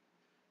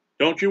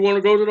 Don't you want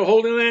to go to the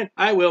Holy Land?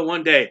 I will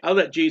one day. I'll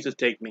let Jesus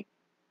take me.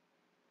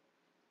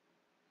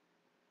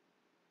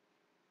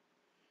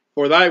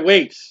 For thy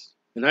wastes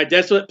and thy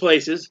desolate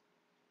places,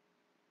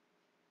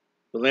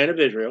 the land of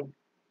Israel,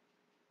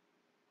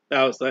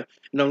 Palestine,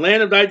 and the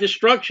land of thy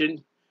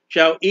destruction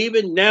shall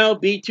even now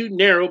be too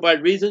narrow by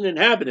reason of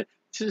inhabitant.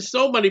 There's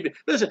so many.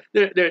 Listen,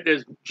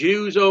 there's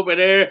Jews over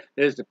there.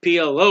 There's the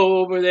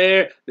PLO over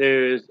there.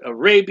 There's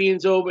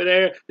Arabians over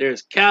there.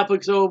 There's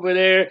Catholics over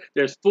there.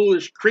 There's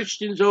foolish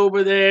Christians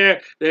over there.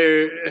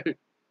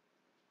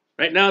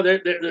 Right now,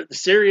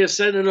 Syria's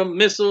sending them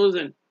missiles,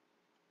 and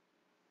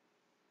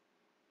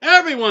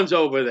everyone's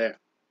over there.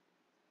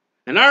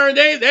 And are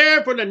they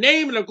there for the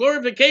name and the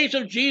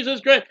glorification of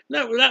Jesus Christ?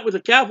 No, not with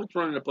the Catholics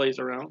running the place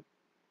around.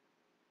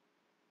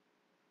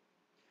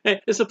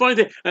 Hey, it's a funny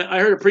thing. I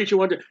heard a preacher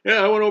one day.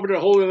 Yeah, I went over to the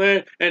Holy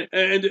Land, and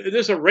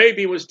this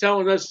Arabian was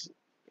telling us.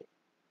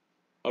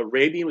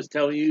 Arabian was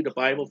telling you the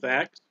Bible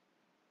facts?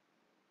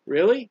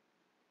 Really?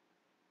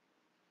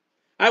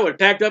 I would have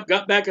packed up,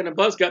 got back on the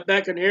bus, got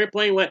back on the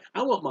airplane, went,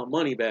 I want my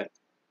money back.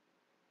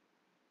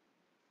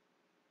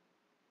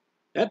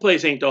 That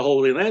place ain't the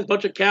Holy Land. It's a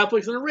bunch of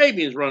Catholics and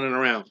Arabians running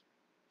around.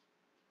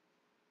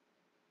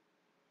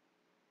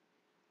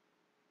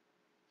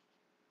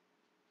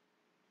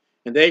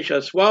 And they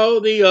shall swallow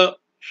thee up,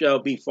 shall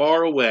be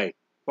far away.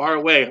 Far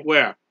away,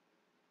 where?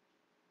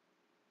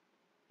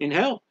 In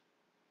hell.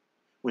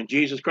 When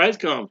Jesus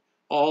Christ comes,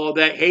 all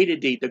that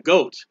hated thee, the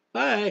goats,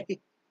 bye,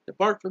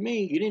 depart from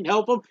me. You didn't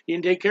help them. You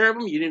didn't take care of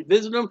them. You didn't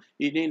visit them.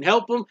 You didn't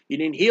help them. You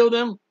didn't heal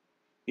them.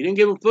 You didn't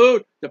give them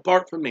food.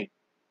 Depart from me.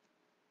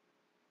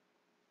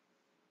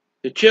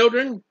 The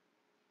children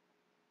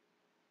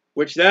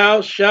which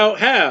thou shalt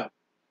have,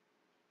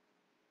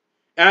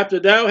 after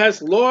thou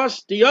hast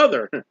lost the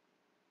other.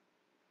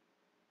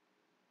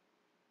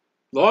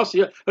 Lost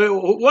the,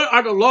 what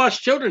are the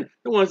lost children?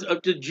 The ones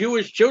of the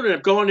Jewish children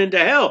have gone into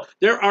hell.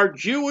 There are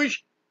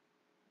Jewish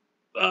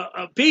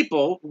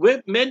people,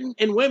 with men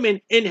and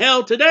women, in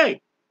hell today.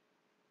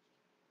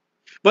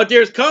 But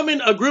there's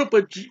coming a group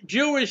of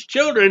Jewish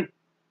children.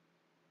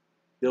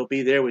 They'll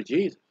be there with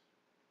Jesus.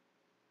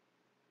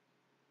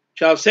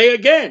 Shall say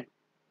again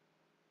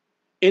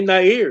in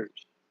thy ears,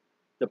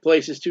 the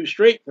place is too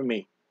straight for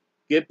me.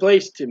 Give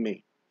place to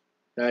me,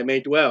 that I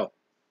may dwell.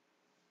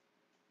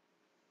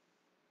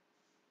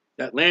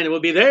 That land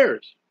will be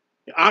theirs.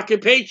 The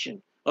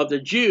occupation of the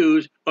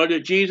Jews under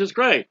Jesus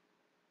Christ.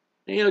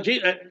 And, you know,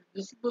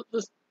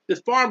 this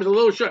farm is a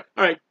little short.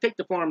 All right, take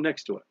the farm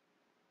next to it.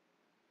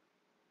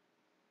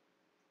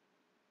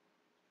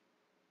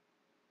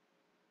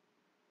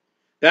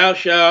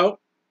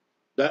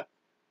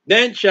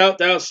 Then shalt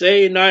thou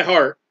say in thy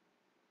heart,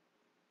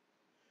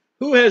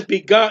 who has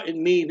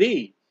begotten me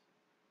these?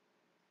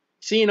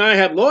 Seeing I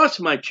have lost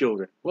my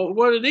children. Well,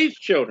 what are these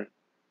children?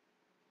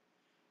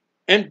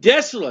 And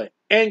desolate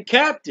and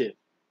captive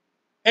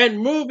and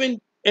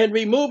moving and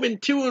removing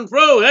to and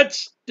fro.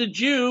 That's the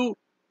Jew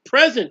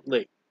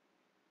presently.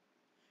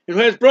 And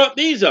who has brought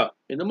these up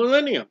in the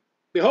millennium?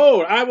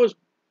 Behold, I was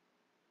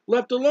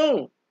left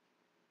alone.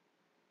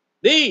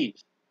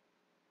 These,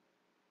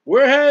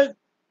 where have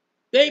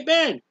they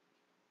been?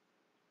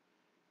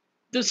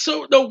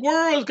 The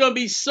world is going to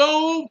be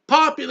so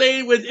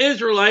populated with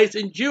Israelites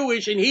and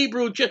Jewish and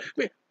Hebrew.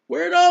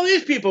 Where did all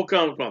these people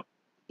come from?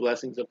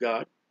 Blessings of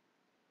God.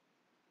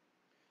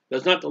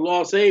 Does not the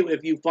law say,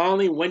 if you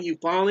finally, when you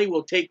finally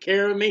will take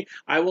care of me,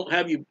 I won't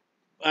have you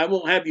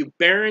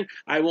barren.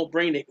 I won't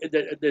bring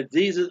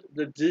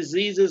the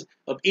diseases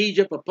of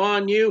Egypt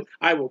upon you.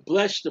 I will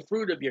bless the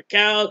fruit of your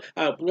cows.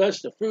 I will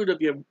bless the fruit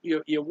of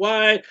your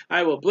wife.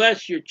 I will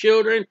bless your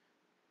children.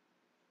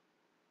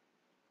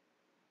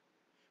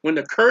 When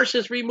the curse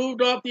is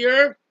removed off the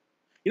earth,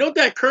 you know what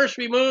that curse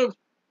removes?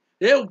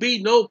 There will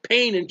be no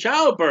pain in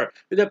childbirth.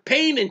 The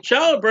pain in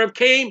childbirth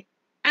came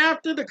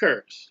after the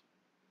curse.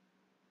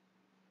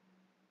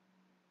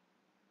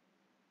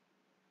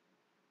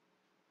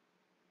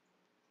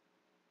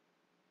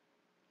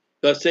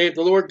 Thus saith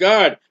the Lord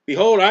God,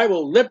 behold, I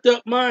will lift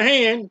up my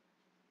hand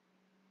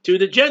to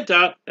the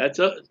Gentile, that's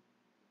the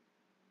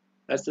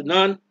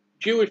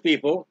non-Jewish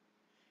people,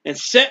 and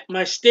set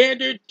my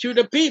standard to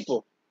the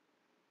people.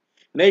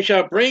 And they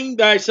shall bring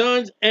thy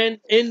sons and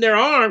in their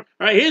arm.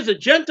 All right, here's the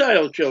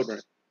Gentile children.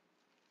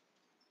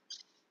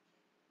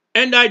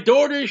 And thy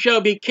daughters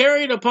shall be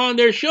carried upon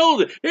their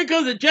shoulders. Here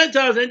comes the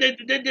Gentiles, and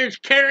they're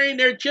carrying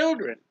their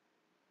children.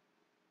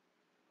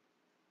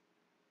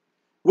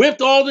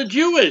 With all the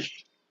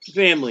Jewish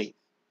family.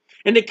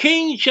 And the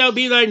king shall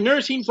be thy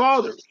nursing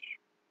fathers.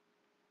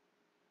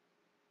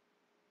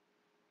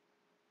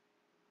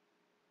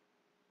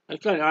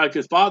 That's kind of odd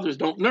because fathers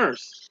don't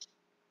nurse.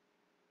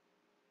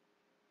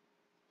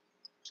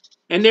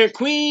 And their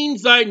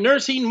queens thy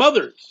nursing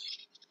mothers.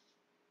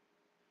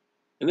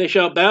 And they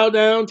shall bow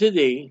down to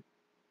thee,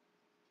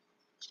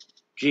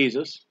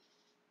 Jesus,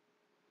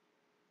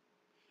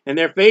 and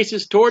their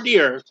faces toward the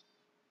earth,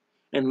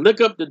 and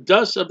lick up the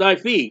dust of thy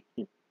feet.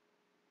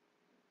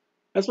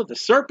 That's what the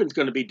serpent's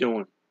going to be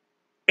doing,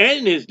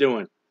 and is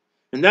doing.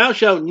 And thou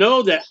shalt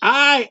know that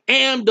I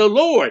am the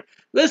Lord.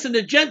 Listen,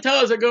 the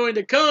Gentiles are going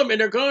to come,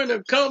 and they're going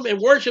to come and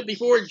worship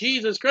before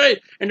Jesus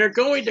Christ. And they're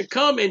going to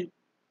come and,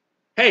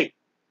 hey,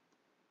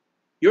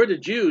 you're the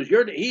Jews,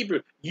 you're the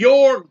Hebrews,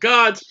 you're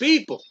God's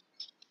people.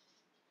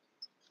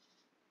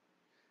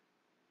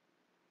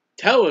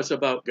 Tell us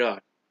about God.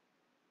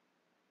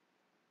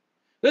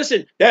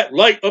 Listen, that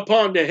light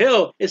upon the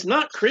hill is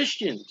not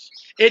Christians.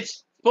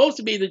 It's supposed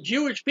to be the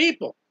Jewish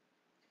people.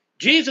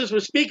 Jesus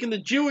was speaking to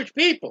Jewish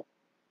people.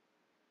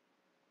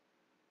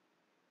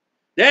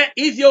 That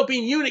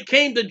Ethiopian eunuch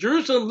came to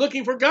Jerusalem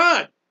looking for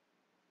God.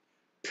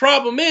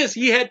 Problem is,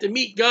 he had to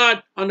meet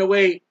God on the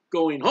way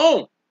going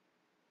home.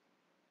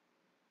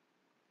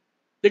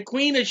 The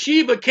Queen of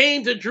Sheba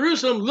came to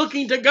Jerusalem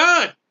looking to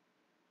God.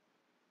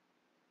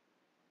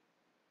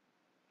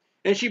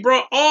 And she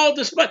brought all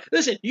the spice.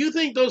 Listen, you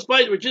think those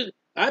spices were just,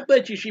 I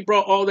bet you she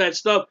brought all that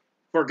stuff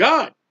for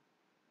God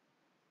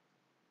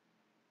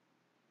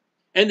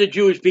and the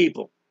Jewish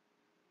people.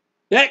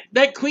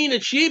 That Queen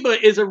of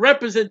Sheba is a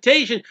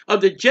representation of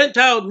the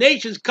Gentile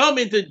nations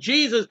coming to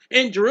Jesus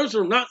in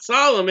Jerusalem, not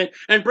Solomon,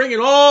 and bringing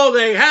all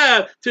they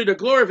have to the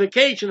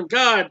glorification of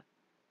God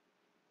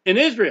in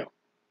Israel.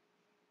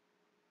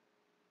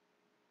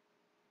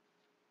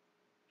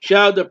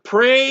 Shall the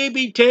prey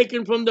be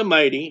taken from the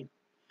mighty,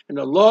 and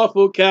the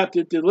lawful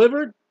captive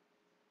delivered?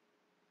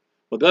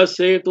 For thus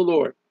saith the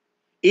Lord,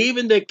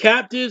 even the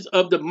captives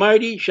of the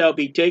mighty shall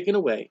be taken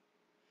away,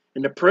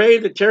 and the prey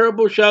of the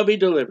terrible shall be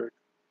delivered.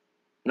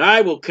 And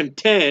I will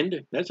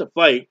contend, that's a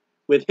fight,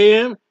 with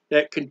him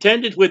that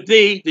contendeth with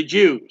thee, the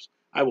Jews.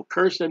 I will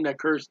curse them that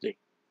curse thee.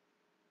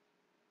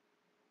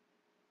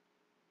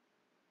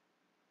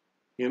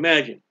 You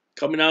imagine,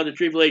 coming out of the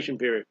tribulation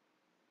period.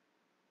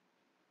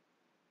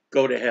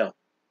 Go to hell.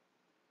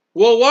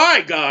 Well, why,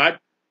 God?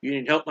 You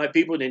didn't help my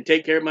people, you didn't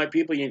take care of my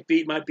people, you didn't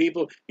feed my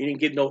people, you didn't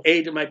give no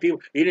aid to my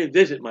people, you didn't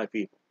visit my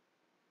people.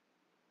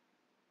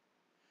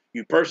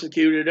 You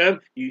persecuted them,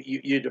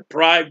 you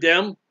deprived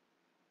them.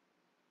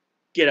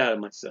 Get out of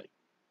my sight.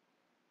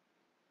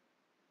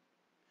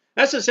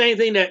 That's the same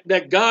thing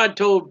that God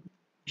told,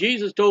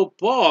 Jesus told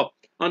Paul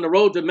on the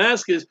road to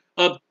Damascus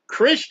of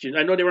Christians.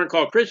 I know they weren't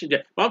called Christians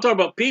yet, but I'm talking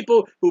about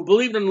people who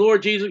believed in the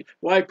Lord Jesus.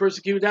 Why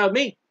persecute thou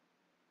me?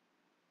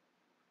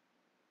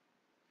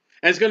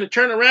 And it's going to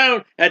turn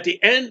around at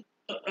the end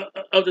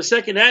of the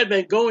second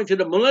advent, going to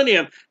the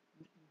millennium.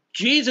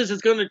 Jesus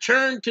is going to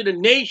turn to the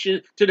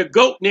nation, to the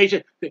goat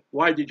nation.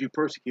 Why did you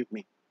persecute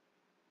me?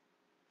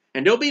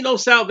 And there'll be no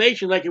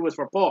salvation like it was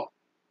for Paul.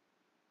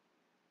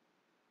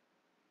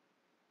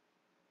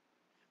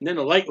 And then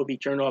the light will be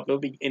turned off. It'll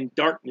be in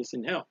darkness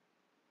in hell.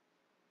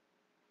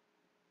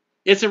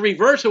 It's a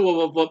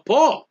reversal of what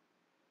Paul.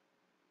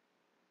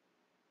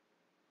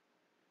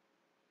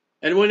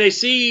 And when they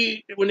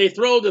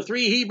throw the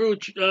three Hebrew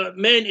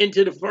men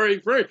into the fiery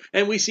furnace,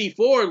 and we see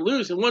four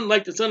loose and one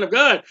like the Son of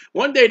God,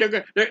 one day they're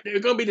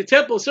going to be the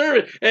temple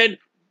servant, and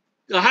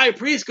the high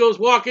priest goes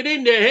walking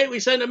in there. Hey, we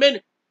send them in.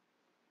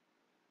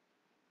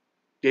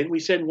 Didn't we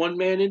send one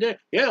man in there?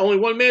 Yeah, only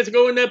one man to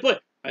go in that place.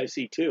 I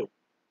see two.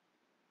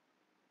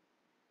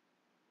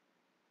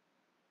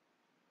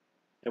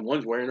 And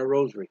one's wearing a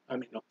rosary.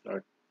 No,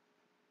 sorry.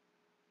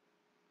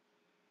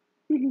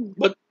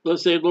 But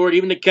let's say, Lord,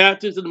 even the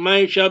captives of the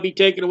mighty shall be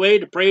taken away,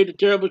 the prey of the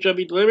terrible shall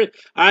be delivered.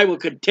 I will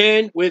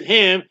contend with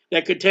him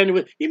that contended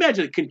with. You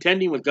imagine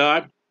contending with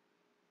God?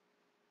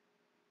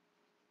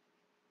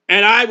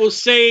 And I will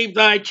save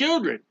thy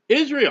children,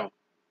 Israel.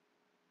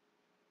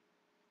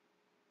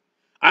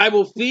 I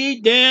will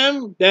feed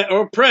them that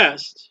are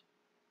oppressed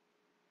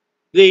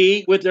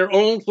thee with their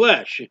own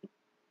flesh.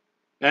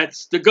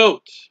 That's the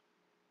goats.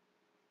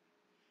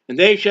 And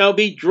they shall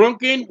be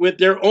drunken with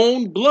their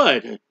own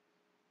blood.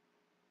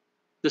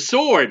 The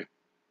sword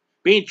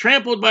being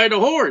trampled by the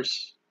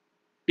horse.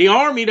 The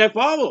army that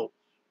follows.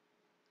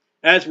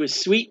 As with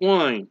sweet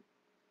wine.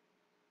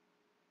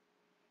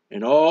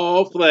 And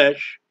all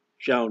flesh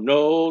shall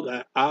know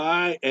that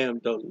I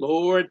am the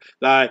Lord,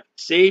 thy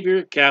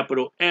Savior,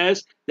 capital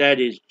S,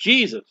 that is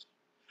Jesus.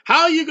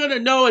 How are you going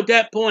to know at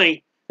that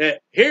point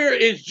that here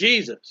is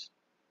Jesus?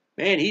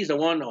 Man, he's the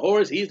one on the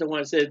horse. He's the one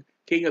that said,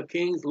 King of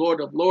Kings,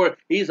 Lord of Lords.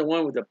 He's the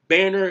one with the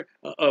banner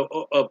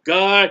of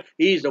God.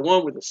 He's the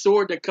one with the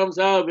sword that comes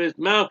out of his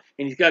mouth,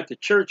 and he's got the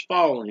church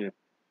following him.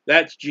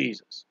 That's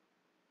Jesus.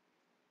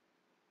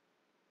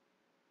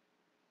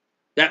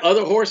 That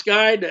other horse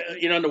guy,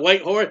 the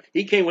white horse,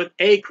 he came with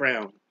a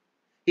crown.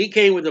 He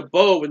came with a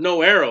bow with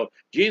no arrow.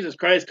 Jesus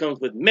Christ comes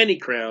with many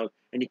crowns,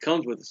 and he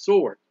comes with a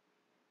sword.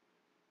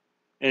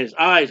 And his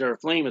eyes are a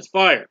flame as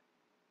fire.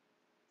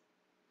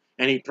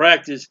 And he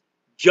practiced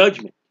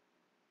judgment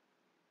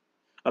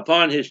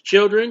upon his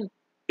children,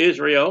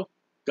 Israel,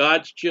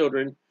 God's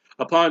children,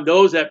 upon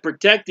those that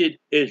protected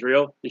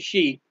Israel, the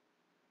sheep,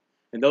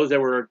 and those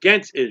that were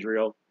against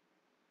Israel,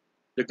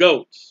 the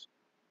goats,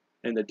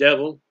 and the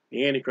devil,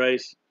 the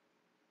Antichrist,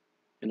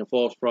 and the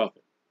false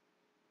prophet.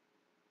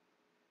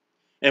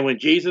 And when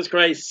Jesus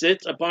Christ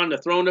sits upon the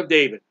throne of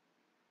David,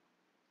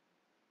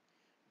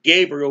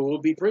 Gabriel will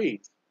be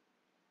praised.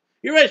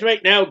 You realize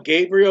right now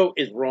Gabriel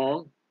is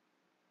wrong?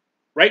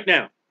 Right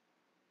now.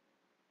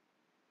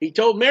 He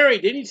told Mary,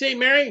 didn't he say,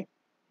 Mary,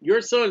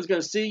 your son is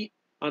going to sit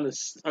on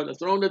the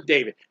throne of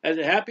David. Has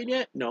it happened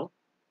yet? No.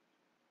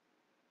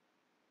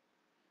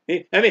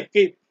 You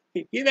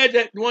imagine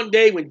that one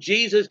day when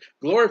Jesus,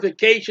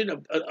 glorification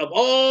of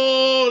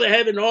all the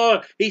heaven,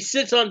 all he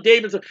sits on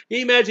David's. Can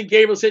you imagine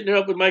Gabriel sitting there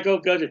up with Michael?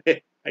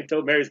 Hey, I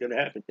told Mary it's going to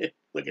happen.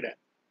 Look at that.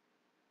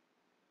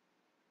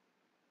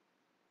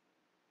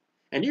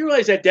 And you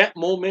realize at that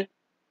moment,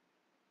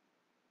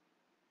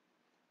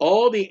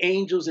 all the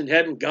angels in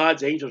heaven,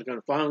 God's angels, are going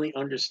to finally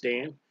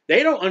understand.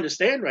 They don't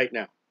understand right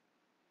now.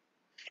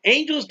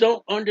 Angels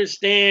don't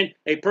understand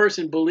a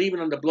person believing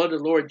on the blood of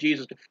the Lord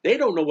Jesus. They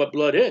don't know what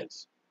blood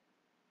is.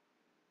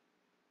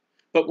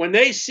 But when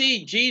they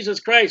see Jesus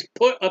Christ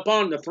put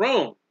upon the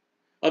throne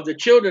of the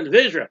children of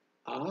Israel,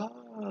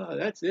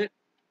 that's it.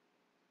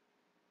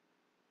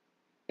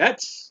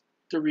 That's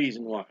the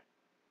reason why.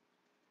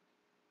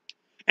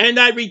 And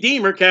thy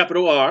Redeemer,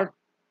 capital R,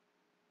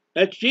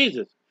 that's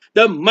Jesus,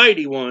 the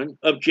mighty one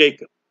of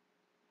Jacob.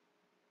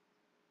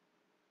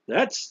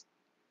 That's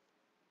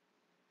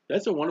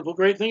a wonderful,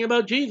 great thing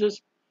about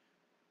Jesus.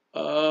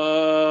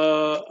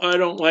 I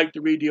don't like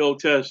to read the Old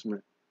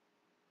Testament.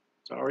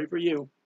 Sorry for you.